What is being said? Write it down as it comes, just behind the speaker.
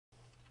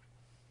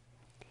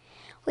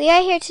We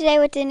are here today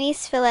with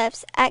Denise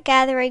Phillips at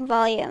Gathering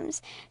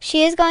Volumes.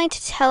 She is going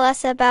to tell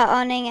us about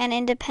owning an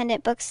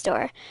independent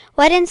bookstore.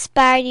 What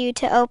inspired you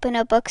to open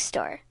a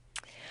bookstore?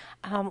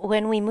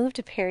 When we moved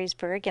to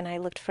Perrysburg and I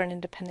looked for an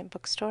independent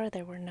bookstore,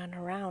 there were none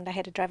around. I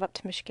had to drive up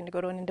to Michigan to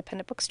go to an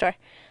independent bookstore.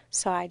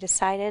 So I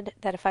decided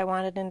that if I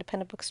wanted an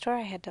independent bookstore,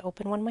 I had to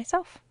open one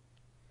myself.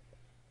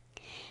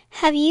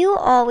 Have you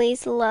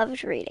always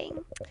loved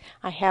reading?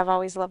 I have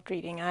always loved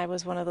reading. I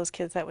was one of those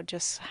kids that would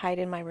just hide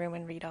in my room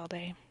and read all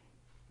day.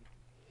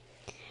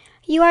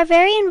 You are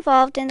very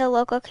involved in the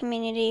local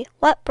community.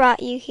 What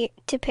brought you here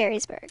to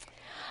Perrysburg?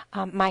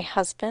 My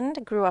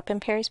husband grew up in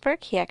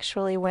Perrysburg. He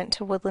actually went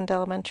to Woodland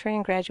Elementary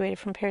and graduated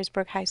from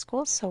Perrysburg High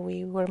School, so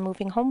we were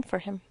moving home for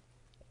him.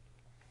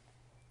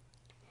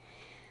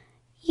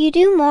 You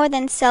do more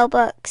than sell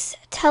books.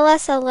 Tell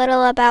us a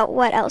little about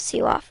what else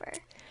you offer.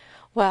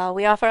 Well,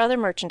 we offer other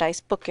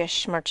merchandise,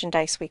 bookish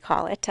merchandise we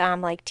call it,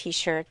 like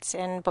T-shirts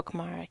and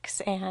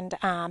bookmarks and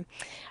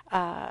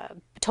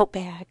tote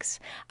bags.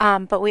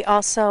 But we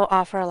also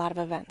offer a lot of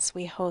events.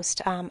 We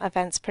host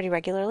events pretty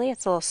regularly.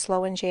 It's a little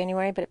slow in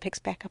January, but it picks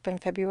back up in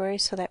February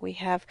so that we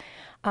have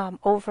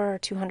over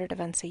 200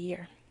 events a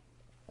year.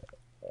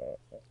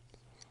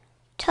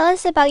 Tell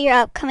us about your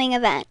upcoming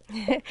event.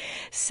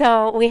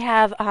 So we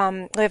have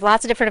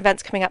lots of different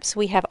events coming up. So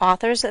we have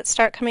authors that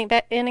start coming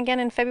back in again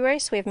in February.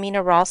 So we have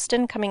Mina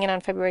Ralston coming in on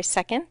February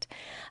 2nd.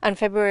 On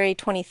February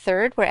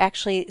 23rd, we're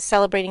actually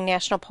celebrating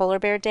National Polar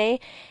Bear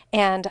Day,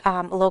 and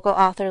local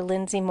author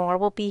Lindsay Moore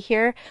will be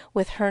here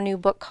with her new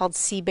book called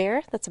Sea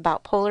Bear that's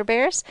about polar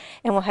bears,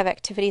 and we'll have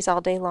activities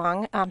all day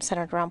long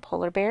centered around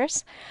polar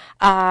bears.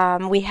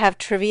 We have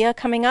trivia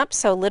coming up,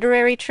 so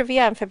literary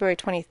trivia on February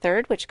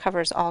 23rd, which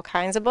covers all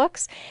kinds of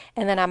books.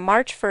 And then on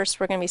March 1st,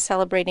 we're going to be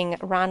celebrating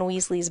Ron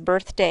Weasley's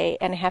birthday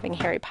and having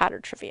Harry Potter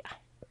trivia.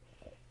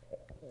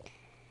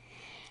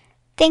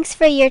 Thanks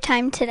for your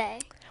time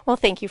today. Well,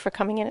 thank you for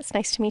coming in. It's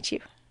nice to meet you.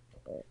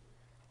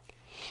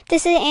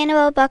 This is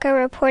Annabelle Bucker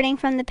reporting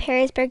from the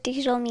Perrysburg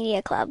Digital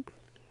Media Club.